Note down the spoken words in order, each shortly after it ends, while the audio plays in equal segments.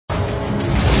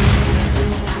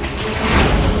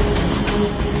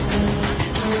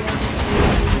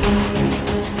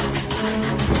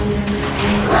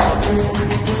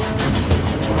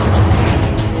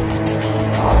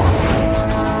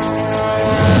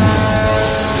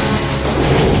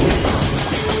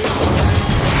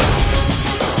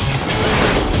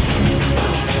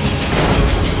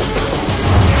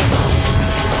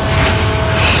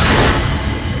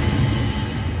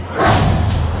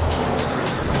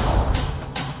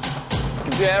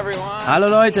Hallo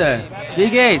Leute, wie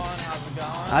geht's?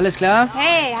 Alles klar?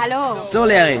 Hey, hallo. So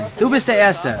Larry, du bist der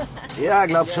Erste. Ja,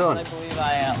 glaub schon.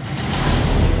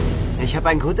 Ich habe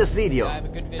ein gutes Video.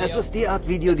 Es ist die Art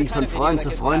Video, die von Freund zu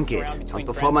Freund geht. Und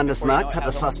bevor man das merkt, hat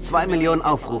es fast 2 Millionen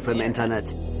Aufrufe im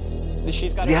Internet.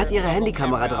 Sie hat ihre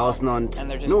Handykamera draußen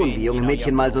und nun, wie junge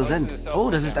Mädchen mal so sind.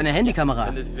 Oh, das ist eine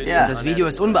Handykamera. Ja. Das Video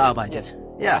ist unbearbeitet.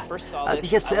 Ja, als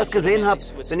ich es zuerst gesehen habe,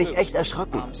 bin ich echt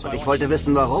erschrocken. Und ich wollte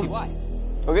wissen, warum.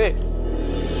 Okay.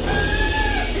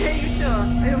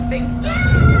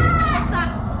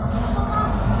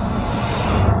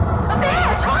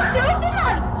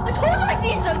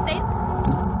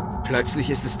 Plötzlich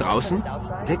ist es draußen.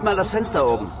 Seht mal das Fenster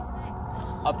oben.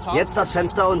 Jetzt das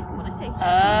Fenster unten.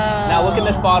 Now look in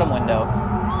this bottom window.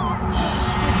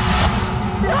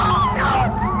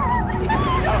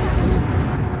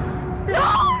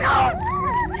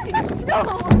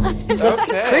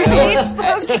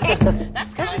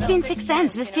 Das ist wie ein Sixth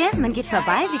Sense, wisst ihr? Man geht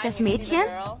vorbei, sieht das Mädchen.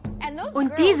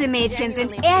 Und diese Mädchen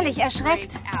sind ehrlich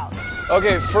erschreckt.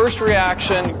 Okay, first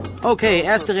reaction. Okay,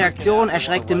 erste Reaktion,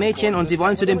 erschreckte Mädchen und sie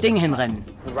wollen zu dem Ding hinrennen.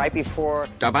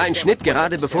 Da war ein Schnitt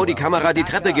gerade bevor die Kamera die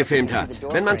Treppe gefilmt hat.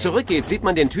 Wenn man zurückgeht, sieht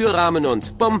man den Türrahmen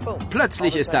und bumm,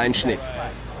 plötzlich ist da ein Schnitt.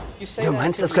 Du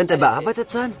meinst, das könnte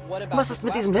bearbeitet sein? Was ist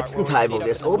mit diesem letzten Teil, wo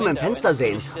wir es oben im Fenster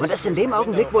sehen? Und es in dem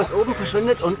Augenblick, wo es oben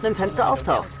verschwindet, unten im Fenster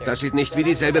auftaucht? Das sieht nicht wie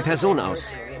dieselbe Person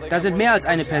aus. Da sind mehr als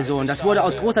eine Person, das wurde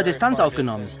aus großer Distanz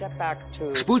aufgenommen.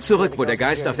 Spul zurück, wo der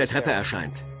Geist auf der Treppe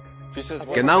erscheint.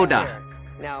 Genau da.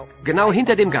 Genau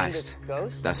hinter dem Geist.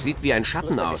 Das sieht wie ein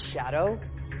Schatten aus.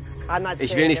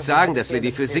 Ich will nicht sagen, dass wir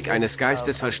die Physik eines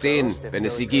Geistes verstehen, wenn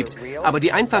es sie gibt. Aber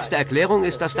die einfachste Erklärung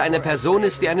ist, dass da eine Person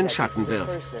ist, die einen Schatten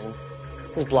wirft.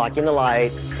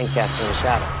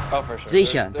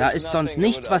 Sicher, da ist sonst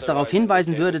nichts, was darauf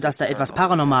hinweisen würde, dass da etwas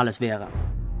Paranormales wäre.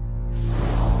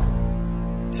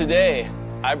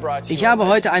 Ich habe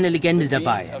heute eine Legende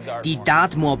dabei, die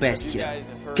Dartmoor-Bestie.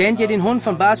 Kennt ihr den Hund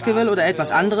von Baskerville oder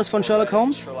etwas anderes von Sherlock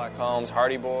Holmes?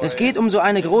 Es geht um so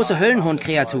eine große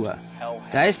Höllenhund-Kreatur.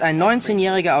 Da ist ein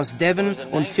 19-Jähriger aus Devon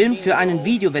und filmt für einen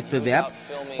Videowettbewerb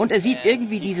und er sieht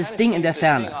irgendwie dieses Ding in der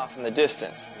Ferne.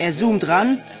 Er zoomt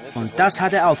ran und das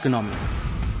hat er aufgenommen.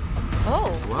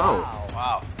 Wow.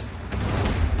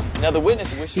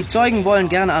 Die Zeugen wollen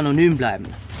gerne anonym bleiben.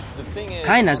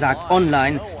 Keiner sagt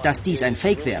online, dass dies ein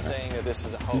Fake wäre.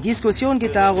 Die Diskussion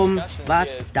geht darum,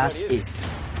 was das ist.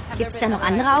 Gibt es da noch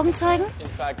andere Augenzeugen?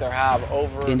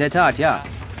 In der Tat, ja.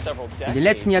 In den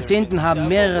letzten Jahrzehnten haben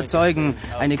mehrere Zeugen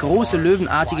eine große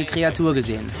löwenartige Kreatur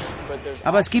gesehen.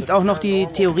 Aber es gibt auch noch die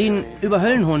Theorien über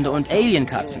Höllenhunde und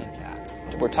Alienkatzen.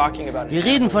 Wir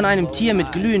reden von einem Tier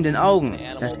mit glühenden Augen,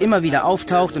 das immer wieder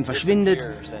auftaucht und verschwindet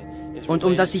und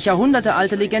um das sich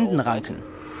jahrhundertealte Legenden ranken.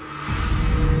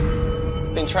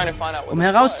 Um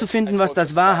herauszufinden, was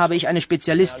das war, habe ich eine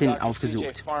Spezialistin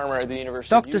aufgesucht.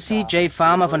 Dr. C.J.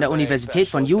 Farmer von der Universität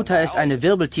von Utah ist eine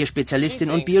Wirbeltierspezialistin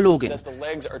und Biologin.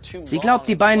 Sie glaubt,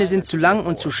 die Beine sind zu lang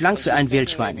und zu schlank für ein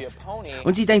Wildschwein.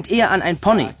 Und sie denkt eher an ein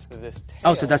Pony.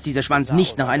 Außer dass dieser Schwanz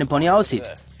nicht nach einem Pony aussieht.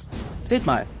 Seht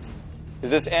mal.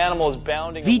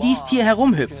 Wie dies Tier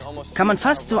herumhüpft, kann man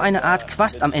fast so eine Art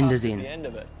Quast am Ende sehen.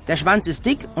 Der Schwanz ist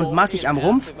dick und massig am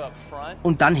Rumpf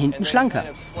und dann hinten schlanker.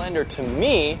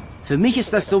 Für mich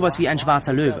ist das sowas wie ein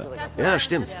schwarzer Löwe. Ja,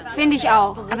 stimmt. Finde ich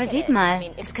auch. Aber seht mal,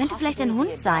 es könnte vielleicht ein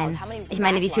Hund sein. Ich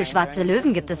meine, wie viele schwarze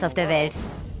Löwen gibt es auf der Welt?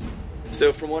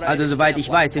 Also soweit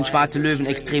ich weiß, sind schwarze Löwen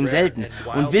extrem selten.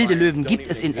 Und wilde Löwen gibt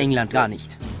es in England gar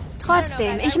nicht.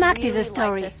 Trotzdem, ich mag diese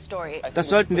Story. Das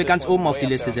sollten wir ganz oben auf die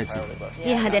Liste setzen.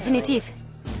 Ja, definitiv.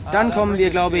 Dann kommen wir,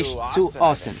 glaube ich, zu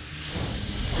Austin.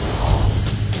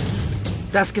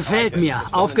 Das gefällt mir.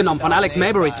 Aufgenommen von Alex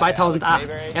Mabry 2008.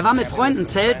 Er war mit Freunden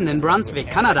zelten in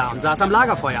Brunswick, Kanada und saß am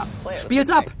Lagerfeuer.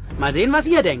 Spielt's ab. Mal sehen, was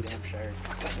ihr denkt.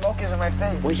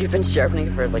 Well, you've been sharpening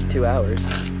it for like 2 hours.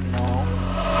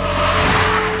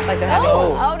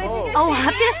 Oh,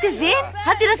 habt ihr das gesehen?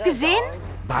 Habt ihr das gesehen?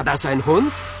 War das ein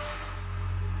Hund?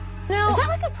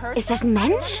 Ist das ein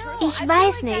Mensch? Ich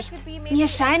weiß nicht. Mir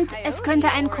scheint, es könnte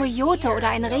ein Kojote oder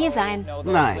ein Reh sein.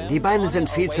 Nein, die Beine sind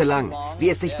viel zu lang. Wie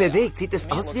es sich bewegt, sieht es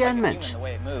aus wie ein Mensch.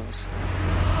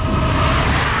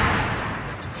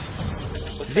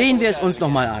 Sehen wir es uns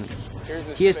nochmal an.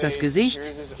 Hier ist das Gesicht,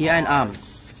 hier ein Arm.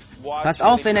 Passt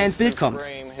auf, wenn er ins Bild kommt.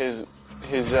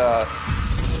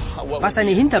 Was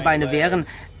seine Hinterbeine wären,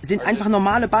 sind einfach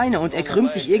normale Beine und er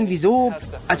krümmt sich irgendwie so,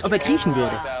 als ob er kriechen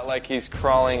würde.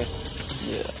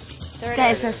 Da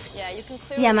ist es.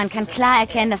 Ja, man kann klar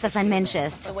erkennen, dass das ein Mensch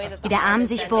ist. Wie der Arm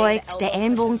sich beugt, der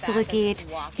Ellenbogen zurückgeht,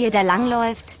 wie er da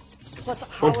langläuft.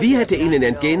 Und wie hätte ihnen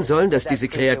entgehen sollen, dass diese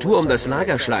Kreatur um das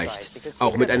Lager schleicht?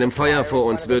 Auch mit einem Feuer vor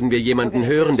uns würden wir jemanden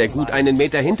hören, der gut einen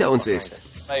Meter hinter uns ist.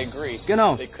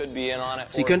 Genau.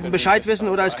 Sie könnten Bescheid wissen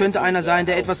oder es könnte einer sein,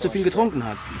 der etwas zu viel getrunken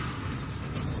hat.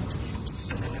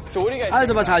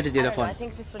 Also, was haltet ihr davon?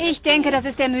 Ich denke, das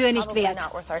ist der Mühe nicht wert.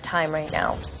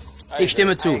 Ich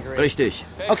stimme zu. Richtig.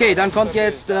 Okay, dann kommt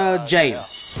jetzt Jay.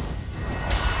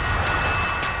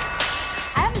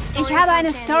 Ich habe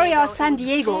eine Story aus San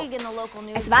Diego.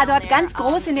 Es war dort ganz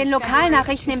groß in den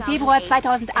Lokalnachrichten im Februar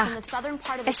 2008.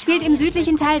 Es spielt im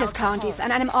südlichen Teil des Countys,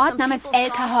 an einem Ort namens El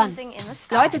Cajon.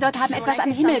 Leute dort haben etwas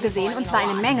am Himmel gesehen, und zwar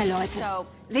eine Menge Leute.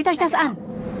 Seht euch das an.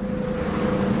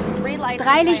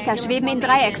 3 Lichter schweben in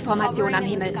Dreiecksformation am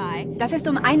Himmel. Das ist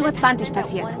um 1:20 Uhr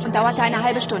passiert und dauerte eine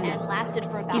halbe Stunde.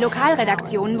 Die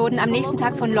Lokalredaktionen wurden am nächsten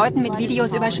Tag von Leuten mit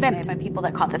Videos überschwemmt.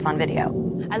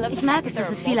 Ich mag es, dass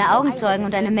es viele Augenzeugen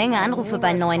und eine Menge Anrufe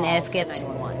bei 911 gibt.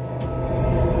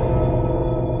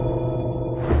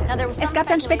 Es gab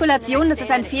dann Spekulationen, dass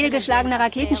es ein fehlgeschlagener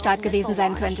Raketenstart gewesen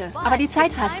sein könnte. Aber die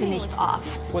Zeit passte nicht.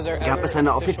 Gab es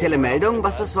eine offizielle Meldung,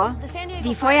 was das war?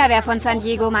 Die Feuerwehr von San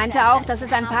Diego meinte auch, dass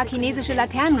es ein paar chinesische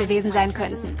Laternen gewesen sein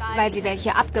könnten, weil sie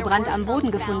welche abgebrannt am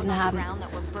Boden gefunden haben.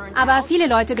 Aber viele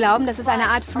Leute glauben, dass es eine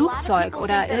Art Flugzeug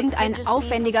oder irgendein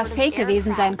aufwendiger Fake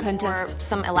gewesen sein könnte.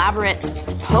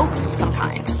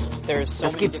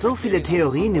 Es gibt so viele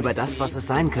Theorien über das, was es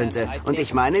sein könnte. Und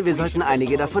ich meine, wir sollten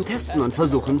einige davon testen und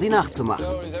versuchen, sie nachzumachen.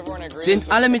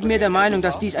 Sind alle mit mir der Meinung,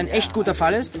 dass dies ein echt guter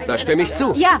Fall ist? Da stimme ich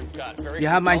zu. Ja.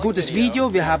 Wir haben ein gutes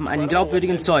Video, wir haben einen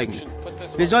glaubwürdigen Zeugen.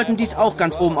 Wir sollten dies auch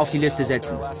ganz oben auf die Liste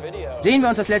setzen. Sehen wir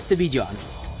uns das letzte Video an.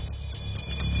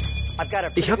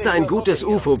 Ich habe da ein gutes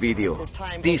UFO-Video.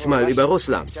 Diesmal über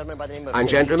Russland. Ein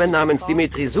Gentleman namens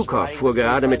Dmitri Sukhov fuhr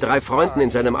gerade mit 3 Freunden in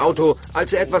seinem Auto,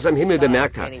 als er etwas am Himmel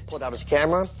bemerkt hat.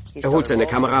 Er holt seine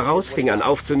Kamera raus, fing an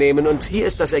aufzunehmen und hier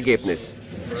ist das Ergebnis.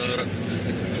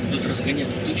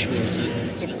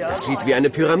 Das sieht wie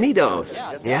eine Pyramide aus.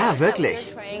 Ja,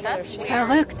 wirklich.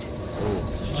 Verrückt.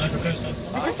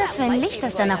 Was ist das für ein Licht,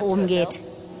 das da nach oben geht?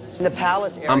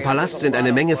 Am Palast sind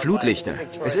eine Menge Flutlichter.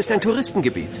 Es ist ein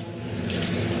Touristengebiet.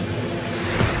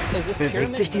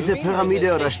 Bewegt sich diese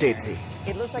Pyramide oder steht sie?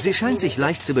 Sie scheint sich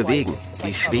leicht zu bewegen.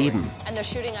 Sie schweben.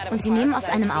 Und sie nehmen aus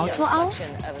einem Auto auf?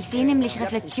 Ich sehe nämlich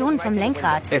Reflexionen vom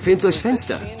Lenkrad. Er filmt durchs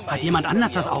Fenster. Hat jemand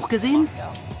anders das auch gesehen?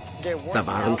 Da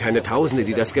waren keine Tausende,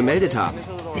 die das gemeldet haben.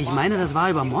 Ich meine, das war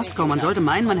über Moskau. Man sollte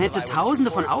meinen, man hätte Tausende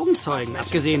von Augenzeugen,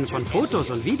 abgesehen von Fotos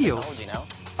und Videos.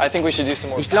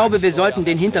 Ich glaube, wir sollten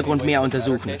den Hintergrund mehr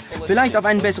untersuchen. Vielleicht auf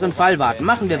einen besseren Fall warten.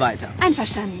 Machen wir weiter.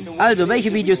 Einverstanden. Also,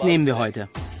 welche Videos nehmen wir heute?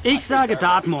 Ich sage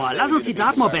Dartmoor. Lass uns die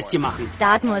Dartmoor-Bestie machen.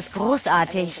 Dartmoor ist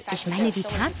großartig. Ich meine, die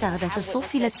Tatsache, dass es so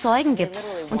viele Zeugen gibt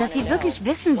und dass sie wirklich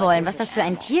wissen wollen, was das für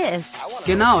ein Tier ist.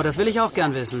 Genau, das will ich auch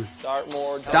gern wissen.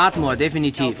 Dartmoor,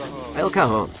 definitiv. El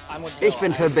Cajon. Ich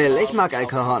bin für Bill. Ich mag El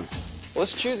Cajon.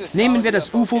 Nehmen wir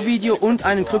das UFO-Video und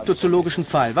einen kryptozoologischen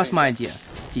Fall. Was meint ihr?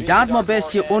 Die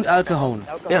Dartmoor-Bestie und El Cajon.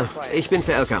 Ja, ich bin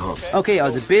für El Cajon. Okay,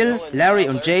 also Bill, Larry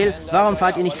und Jail, warum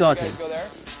fahrt ihr nicht dorthin?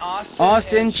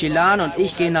 Austin, Chilan und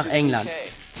ich gehen nach England.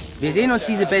 Wir sehen uns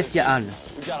diese Bestie an.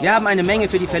 Wir haben eine Menge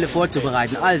für die Fälle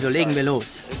vorzubereiten, also legen wir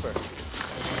los.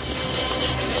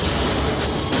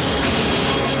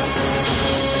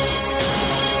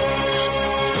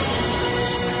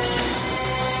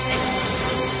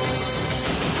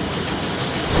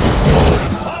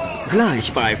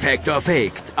 Gleich bei Fact or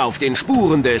Faked, auf den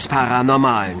Spuren des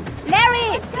Paranormalen.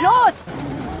 Larry, los!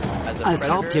 Als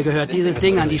Raubtier gehört dieses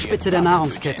Ding an die Spitze der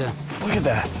Nahrungskette.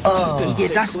 Sieh dir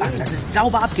das an, das ist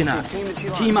sauber abgenagt.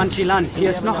 Team an Chilan, hier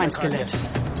ist noch ein Skelett.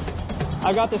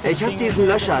 Ich habe diesen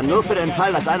Löscher, nur für den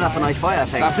Fall, dass einer von euch Feuer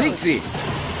fängt. Da fliegt sie.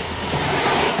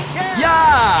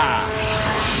 Ja!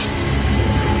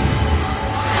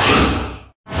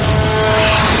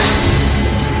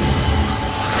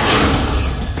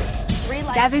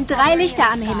 Da sind 3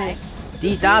 Lichter am Himmel.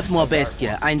 Die Dartmoor-Bestie,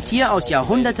 ein Tier aus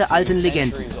jahrhundertealten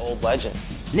Legenden.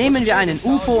 Nehmen wir einen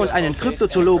UFO und einen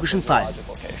kryptozoologischen Fall.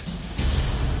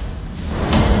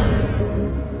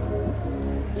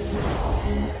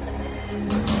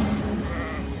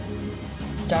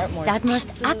 Dartmoor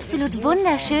ist absolut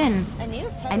wunderschön.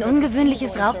 Ein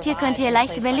ungewöhnliches Raubtier könnte hier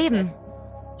leicht überleben.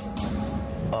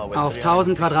 Auf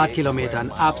 1000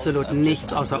 Quadratkilometern, absolut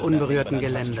nichts außer unberührtem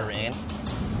Gelände.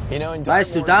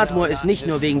 Weißt du, Dartmoor ist nicht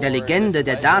nur wegen der Legende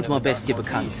der Dartmoor-Bestie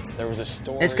bekannt.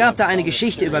 Es gab da eine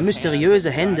Geschichte über mysteriöse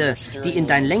Hände, die in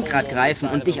dein Lenkrad greifen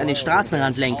und dich an den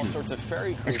Straßenrand lenken.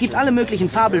 Es gibt alle möglichen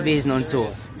Fabelwesen und so.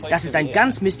 Das ist ein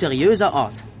ganz mysteriöser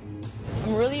Ort.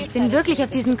 Ich bin wirklich auf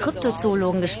diesen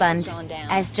Kryptozoologen gespannt.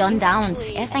 Er ist John Downs.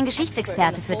 Er ist ein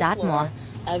Geschichtsexperte für Dartmoor.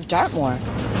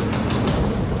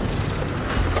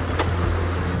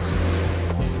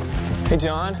 Hey,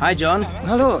 John. Hi, John.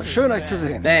 Hallo, schön euch zu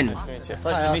sehen. Ben.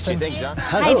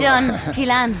 Hi John,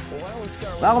 Chilan.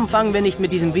 Warum fangen wir nicht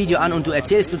mit diesem Video an und du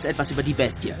erzählst uns etwas über die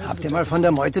Bestie? Habt ihr mal von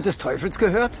der Meute des Teufels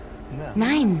gehört?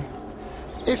 Nein.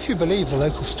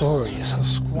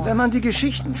 Wenn man die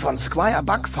Geschichten von Squire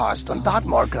Buckfast und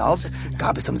Dartmoor glaubt,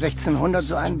 gab es um 1600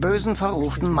 so einen bösen,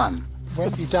 verruchten Mann.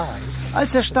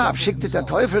 Als er starb, schickte der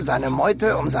Teufel seine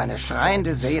Meute, um seine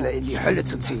schreiende Seele in die Hölle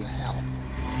zu ziehen.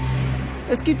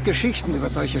 Es gibt Geschichten über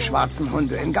solche schwarzen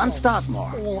Hunde in ganz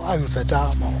Dartmoor.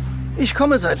 Ich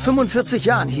komme seit 45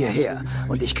 Jahren hierher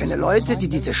und ich kenne Leute, die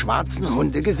diese schwarzen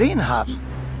Hunde gesehen haben.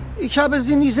 Ich habe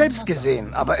sie nie selbst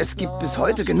gesehen, aber es gibt bis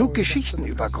heute genug Geschichten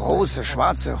über große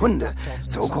schwarze Hunde.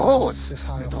 So groß,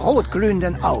 mit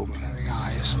rotglühenden Augen.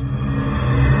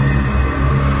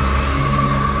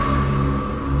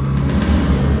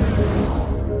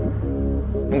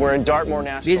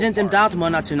 Wir sind im Dartmoor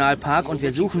Nationalpark und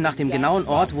wir suchen nach dem genauen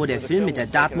Ort, wo der Film mit der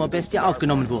Dartmoor-Bestie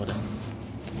aufgenommen wurde.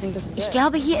 Ich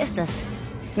glaube, hier ist es.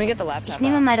 Ich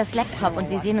nehme mal das Laptop und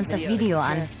wir sehen uns das Video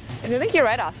an.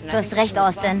 Du hast recht,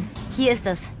 Austin. Hier ist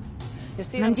es.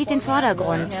 Man sieht den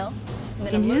Vordergrund,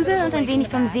 den Hügel und ein wenig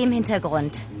vom See im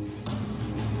Hintergrund.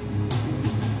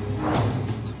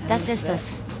 Das ist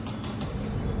es.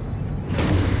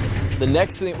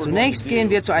 Zunächst gehen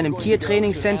wir zu einem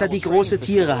Tiertrainingscenter, die große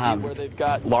Tiere haben.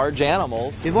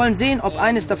 Wir wollen sehen, ob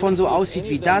eines davon so aussieht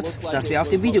wie das wir auf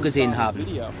dem Video gesehen haben.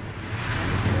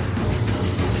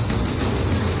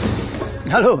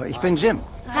 Hallo, ich bin Jim.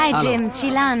 Hi Jim,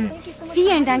 Chilan.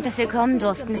 Vielen Dank, dass wir kommen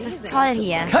durften. Es ist toll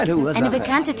hier. Keine Ursache. Eine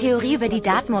bekannte Theorie über die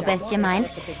Dartmoor-Bestie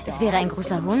meint, es wäre ein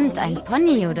großer Hund, ein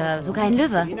Pony oder sogar ein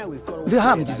Löwe. Wir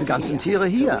haben diese ganzen Tiere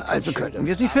hier, also könnten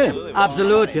wir sie filmen.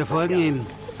 Absolut, wir folgen Ihnen.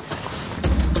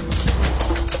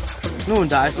 Nun,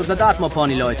 da ist unser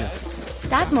Dartmoor-Pony, Leute.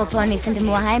 Dartmoor-Ponys sind im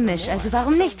Moor heimisch, also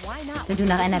warum nicht? Wenn du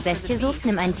nach einer Bestie suchst,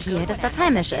 nimm ein Tier, das dort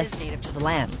heimisch ist.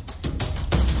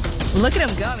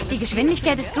 Die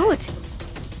Geschwindigkeit ist gut.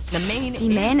 Die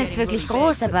Mähne ist wirklich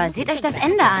groß, aber seht euch das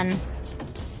Ende an.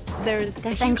 Da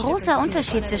ist ein großer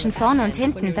Unterschied zwischen vorne und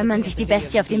hinten, wenn man sich die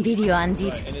Bestie auf dem Video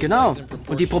ansieht. Genau.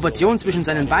 Und die Proportion zwischen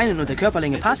seinen Beinen und der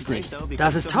Körperlänge passt nicht.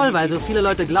 Das ist toll, weil so viele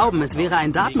Leute glauben, es wäre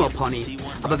ein Dartmoor-Pony.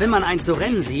 Aber wenn man eins so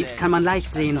rennen sieht, kann man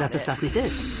leicht sehen, dass es das nicht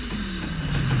ist.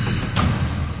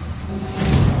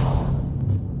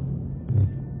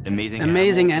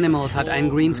 Amazing Animals hat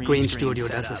ein Greenscreen-Studio,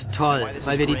 das ist toll,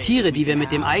 weil wir die Tiere, die wir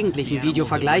mit dem eigentlichen Video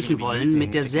vergleichen wollen,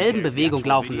 mit derselben Bewegung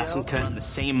laufen lassen können.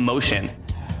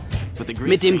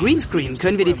 Mit dem Greenscreen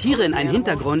können wir die Tiere in einen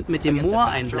Hintergrund mit dem Moor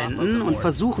einblenden und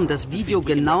versuchen, das Video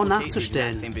genau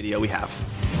nachzustellen.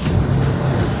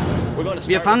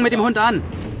 Wir fangen mit dem Hund an.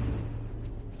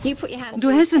 Du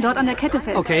hältst ihn dort an der Kette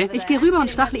fest. Okay. Ich gehe rüber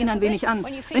und stachle ihn ein wenig an.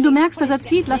 Wenn du merkst, dass er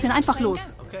zieht, lass ihn einfach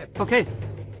los. Okay.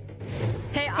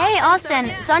 Hey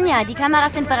Austin, Sonja, die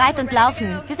Kameras sind bereit und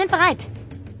laufen. Wir sind bereit.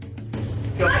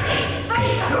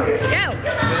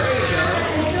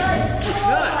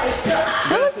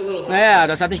 Naja,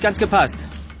 das hat nicht ganz gepasst.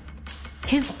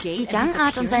 Die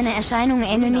Gangart und seine Erscheinungen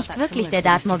ähneln nicht wirklich der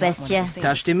Dartmoor-Bestie.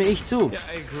 Da stimme ich zu.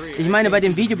 Ich meine, bei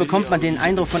dem Video bekommt man den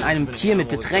Eindruck von einem Tier mit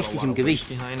beträchtlichem Gewicht.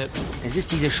 Es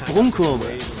ist diese Sprungkurve.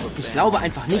 Ich glaube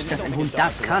einfach nicht, dass ein Hund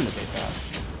das kann.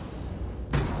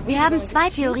 Wir haben zwei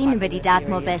Theorien über die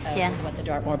Dartmoor-Bestie.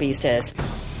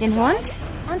 Den Hund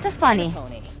und das Pony.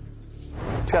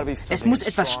 Es muss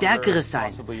etwas Stärkeres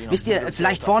sein. Wisst ihr,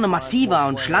 vielleicht vorne massiver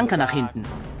und schlanker nach hinten.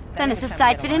 Dann ist es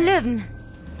Zeit für den Löwen.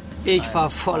 Ich fahr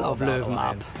voll auf Löwen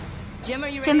ab.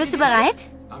 Jim, bist du bereit?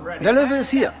 Der Löwe ist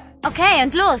hier. Okay,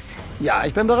 und los. Ja,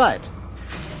 ich bin bereit.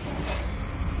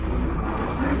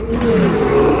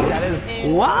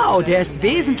 Wow, der ist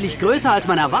wesentlich größer, als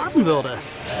man erwarten würde.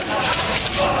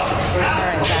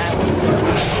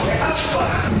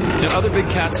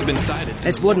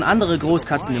 Es wurden andere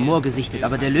Großkatzen im Moor gesichtet,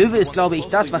 aber der Löwe ist, glaube ich,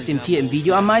 das, was dem Tier im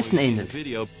Video am meisten ähnelt.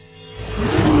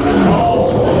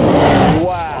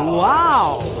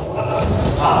 Wow!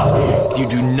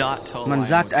 Man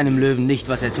sagt einem Löwen nicht,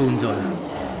 was er tun soll.